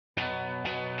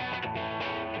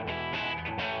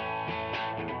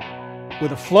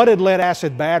With a flooded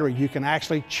lead-acid battery, you can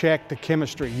actually check the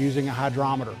chemistry using a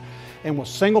hydrometer. And with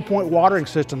single-point watering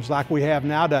systems like we have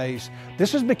nowadays,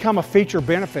 this has become a feature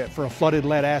benefit for a flooded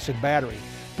lead-acid battery,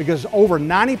 because over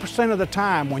 90% of the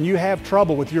time when you have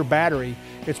trouble with your battery,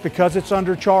 it's because it's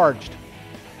undercharged.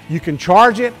 You can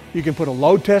charge it, you can put a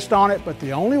load test on it, but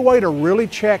the only way to really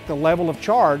check the level of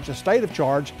charge, the state of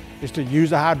charge, is to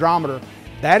use a hydrometer.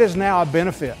 That is now a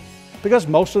benefit, because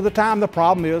most of the time the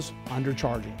problem is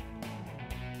undercharging.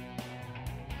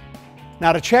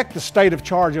 Now, to check the state of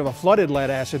charge of a flooded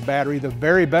lead-acid battery, the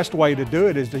very best way to do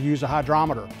it is to use a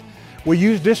hydrometer. We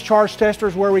use discharge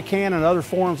testers where we can and other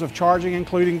forms of charging,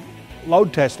 including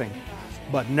load testing.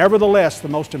 But nevertheless, the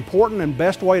most important and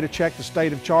best way to check the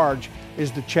state of charge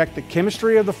is to check the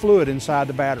chemistry of the fluid inside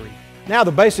the battery. Now,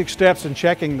 the basic steps in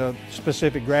checking the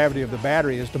specific gravity of the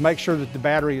battery is to make sure that the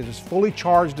battery is as fully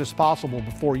charged as possible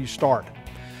before you start.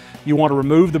 You want to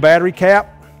remove the battery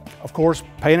cap. Of course,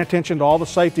 paying attention to all the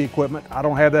safety equipment. I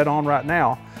don't have that on right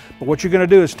now. But what you're going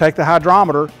to do is take the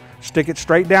hydrometer, stick it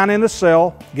straight down in the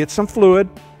cell, get some fluid,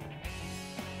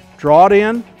 draw it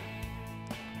in,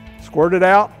 squirt it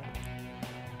out,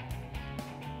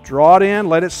 draw it in,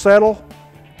 let it settle,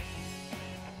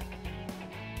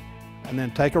 and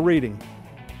then take a reading.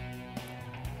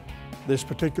 This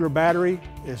particular battery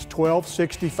is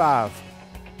 1265.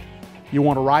 You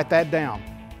want to write that down,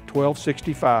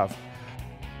 1265.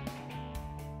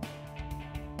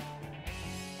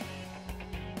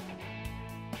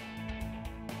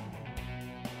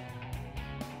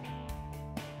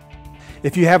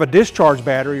 If you have a discharge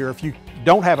battery, or if you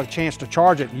don't have a chance to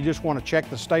charge it and you just want to check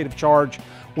the state of charge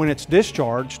when it's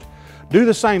discharged, do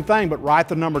the same thing but write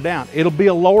the number down. It'll be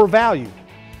a lower value,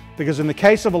 because in the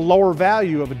case of a lower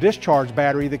value of a discharge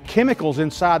battery, the chemicals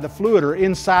inside the fluid are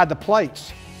inside the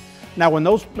plates. Now, when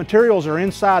those materials are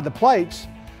inside the plates,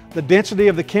 the density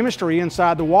of the chemistry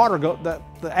inside the water, the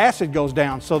acid goes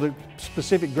down, so the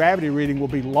specific gravity reading will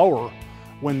be lower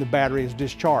when the battery is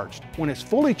discharged. When it's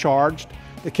fully charged,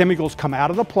 the chemicals come out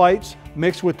of the plates,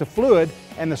 mix with the fluid,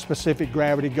 and the specific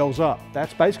gravity goes up.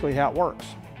 That's basically how it works.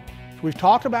 We've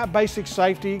talked about basic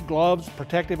safety, gloves,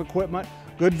 protective equipment,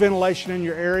 good ventilation in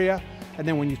your area, and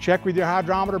then when you check with your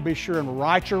hydrometer, be sure and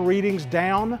write your readings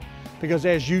down, because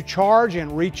as you charge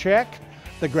and recheck,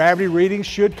 the gravity readings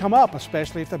should come up,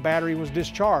 especially if the battery was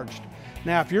discharged.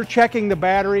 Now, if you're checking the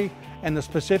battery and the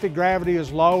specific gravity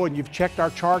is low, and you've checked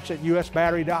our charts at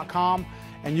usbattery.com,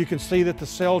 and you can see that the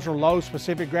cells are low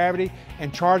specific gravity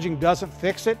and charging doesn't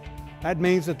fix it, that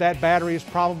means that that battery is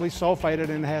probably sulfated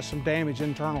and has some damage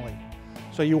internally.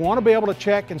 So you want to be able to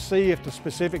check and see if the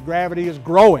specific gravity is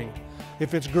growing.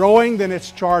 If it's growing, then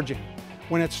it's charging.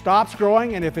 When it stops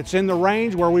growing, and if it's in the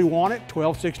range where we want it,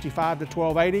 1265 to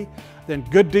 1280, then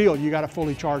good deal, you got a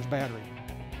fully charged battery.